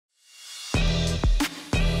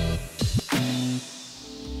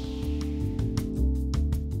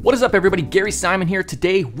What is up, everybody? Gary Simon here.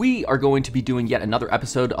 Today we are going to be doing yet another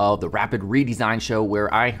episode of the Rapid Redesign Show,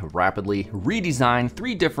 where I rapidly redesign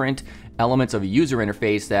 3 different elements of a user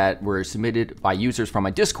interface that were submitted by users from my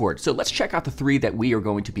Discord. So let's check out the 3 that we are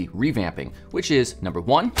going to be revamping, which is number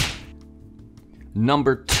 1,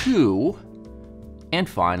 number 2, and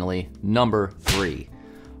finally number 3.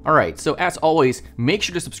 All right, so as always, make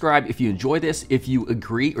sure to subscribe if you enjoy this. If you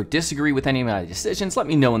agree or disagree with any of my decisions, let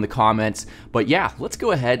me know in the comments. But yeah, let's go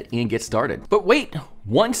ahead and get started. But wait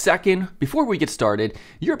 1 second before we get started.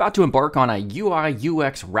 You're about to embark on a UI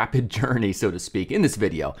UX rapid journey, so to speak, in this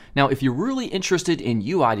video. Now, if you're really interested in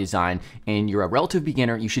UI design and you're a relative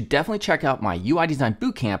beginner, you should definitely check out my UI design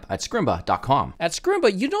bootcamp at scrimba.com. At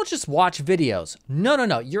Scrimba, you don't just watch videos.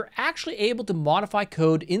 No. You're actually able to modify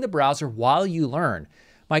code in the browser while you learn.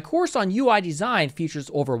 My course on UI design features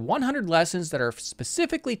over 100 lessons that are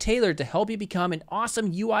specifically tailored to help you become an awesome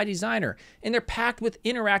UI designer, and they're packed with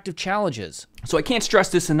interactive challenges. So I can't stress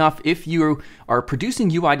this enough. If you are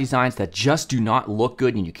producing UI designs that just do not look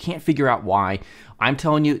good and you can't figure out why, I'm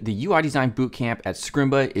telling you, the UI design bootcamp at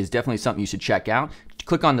Scrimba is definitely something you should check out.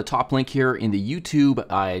 Click on the top link here in the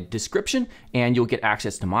YouTube description and you'll get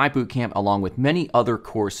access to my bootcamp along with many other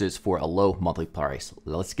courses for a low monthly price.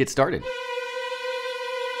 Let's get started.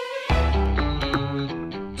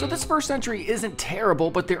 So this first entry isn't terrible,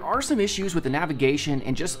 but there are some issues with the navigation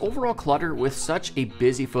and just overall clutter with such a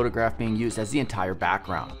busy photograph being used as the entire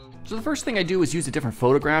background. So the first thing I do is use a different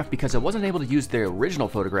photograph because I wasn't able to use the original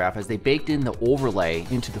photograph as they baked in the overlay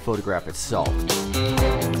into the photograph itself.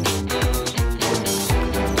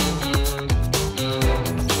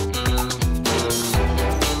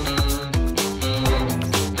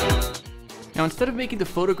 Now, instead of making the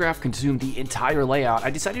photograph consume the entire layout,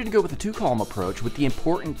 I decided to go with a 2-column approach with the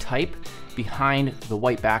important type behind the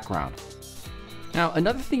white background. Now,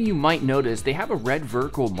 another thing you might notice, they have a red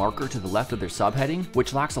vertical marker to the left of their subheading,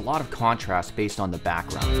 which lacks a lot of contrast based on the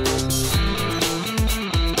background.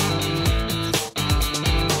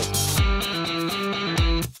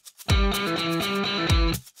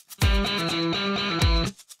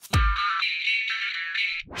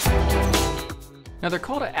 Now, their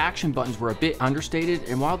call to action buttons were a bit understated,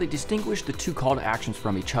 and while they distinguish the 2 call to actions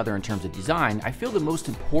from each other in terms of design, I feel the most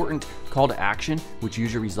important call to action, which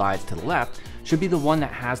usually resides to the left, should be the one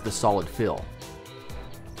that has the solid fill.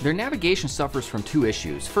 Their navigation suffers from 2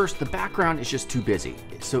 issues. First, the background is just too busy,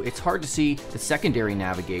 so it's hard to see the secondary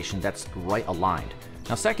navigation that's right aligned.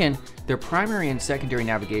 Now second, their primary and secondary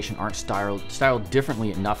navigation aren't styled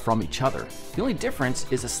differently enough from each other. The only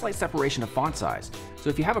difference is a slight separation of font size. So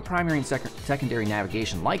if you have a primary and secondary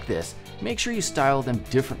navigation like this, make sure you style them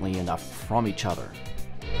differently enough from each other.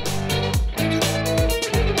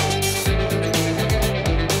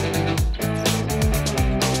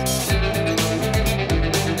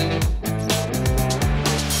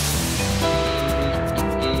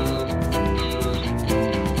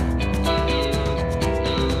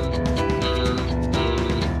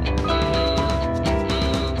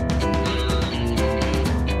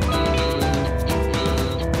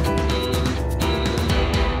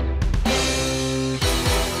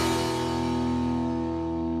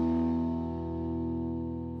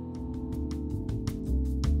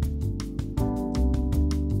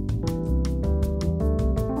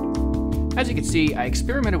 As you can see, I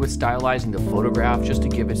experimented with stylizing the photograph just to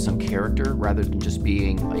give it some character rather than just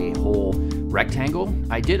being a whole rectangle.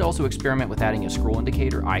 I did also experiment with adding a scroll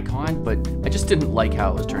indicator icon, but I just didn't like how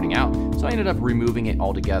it was turning out, so I ended up removing it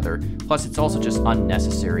altogether. Plus, it's also just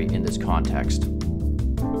unnecessary in this context.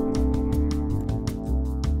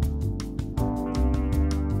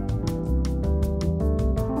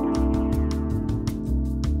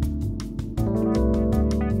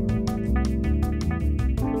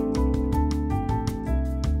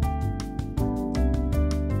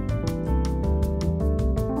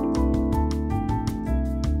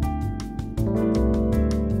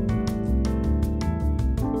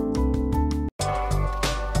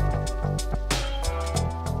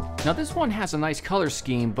 Now this one has a nice color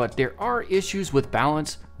scheme, but there are issues with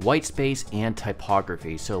balance, white space, and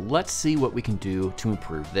typography, so let's see what we can do to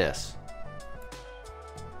improve this.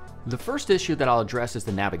 The first issue that I'll address is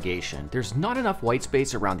the navigation. There's not enough white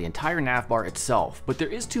space around the entire navbar itself, but there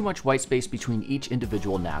is too much white space between each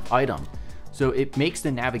individual nav item. So it makes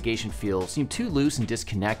the navigation seem too loose and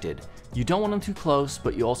disconnected. You don't want them too close,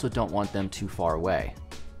 but you also don't want them too far away.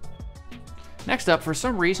 Next up, for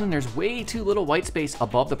some reason, there's way too little white space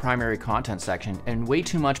above the primary content section and way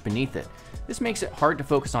too much beneath it. This makes it hard to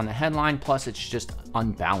focus on the headline, plus it's just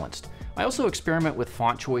unbalanced. I also experiment with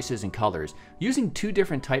font choices and colors. Using 2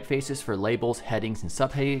 different typefaces for labels, headings, and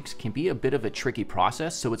subheadings can be a bit of a tricky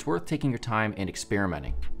process, so it's worth taking your time and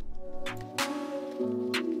experimenting.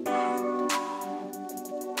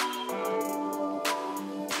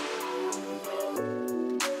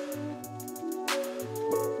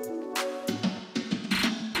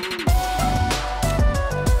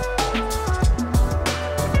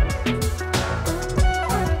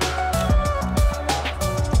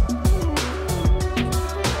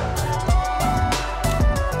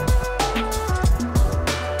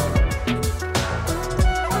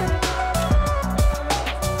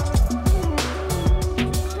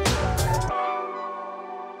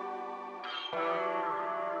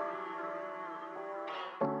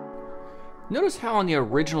 Notice how on the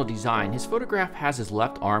original design, his photograph has his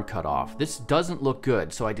left arm cut off. This doesn't look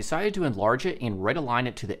good, so I decided to enlarge it and right align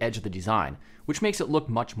it to the edge of the design, which makes it look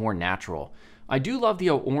much more natural. I do love the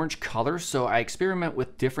orange color, so I experiment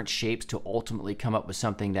with different shapes to ultimately come up with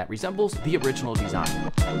something that resembles the original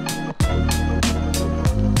design.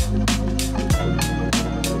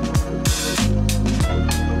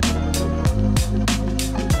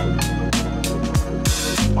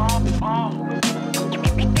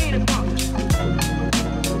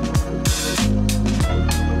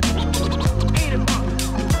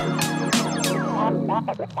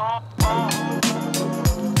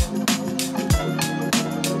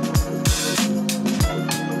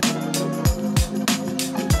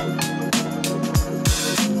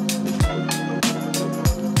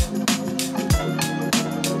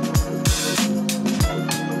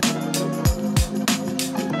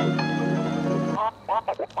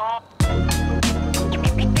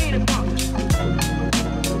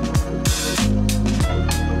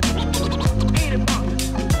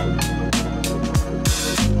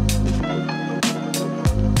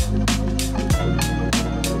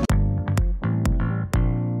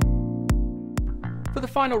 For the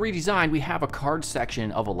final redesign, we have a card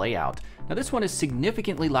section of a layout. Now this one is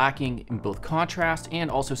significantly lacking in both contrast and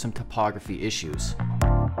also some typography issues.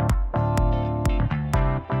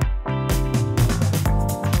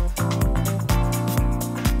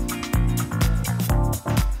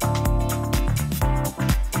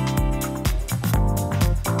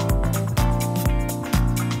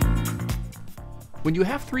 When you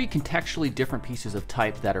have 3 contextually different pieces of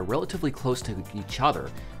type that are relatively close to each other,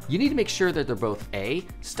 you need to make sure that they're both A,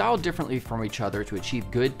 styled differently from each other to achieve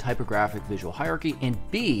good typographic visual hierarchy, and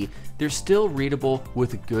B, they're still readable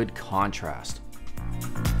with good contrast.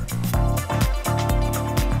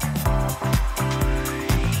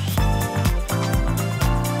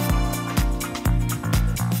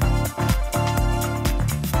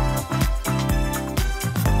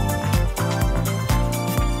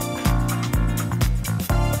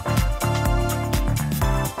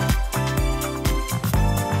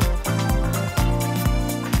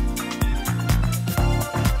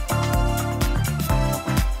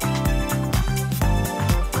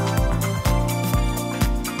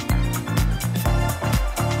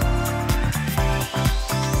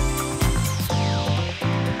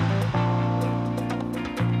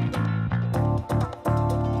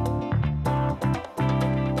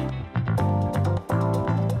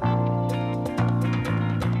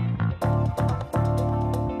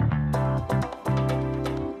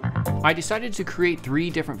 I decided to create 3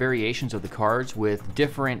 different variations of the cards with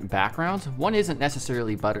different backgrounds. One isn't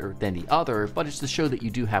necessarily better than the other, but it's to show that you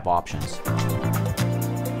do have options.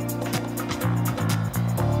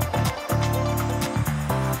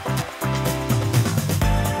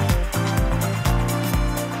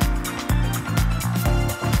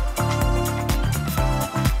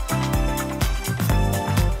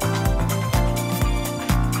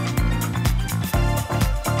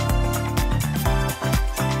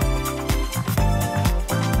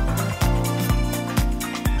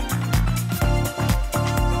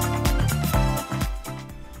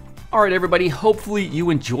 Alright everybody, hopefully you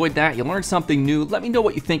enjoyed that. You learned something new. Let me know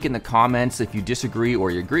what you think in the comments. If you disagree or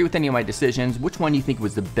you agree with any of my decisions, which one you think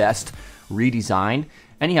was the best redesign.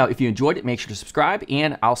 Anyhow, if you enjoyed it, make sure to subscribe,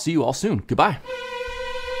 and I'll see you all soon. Goodbye.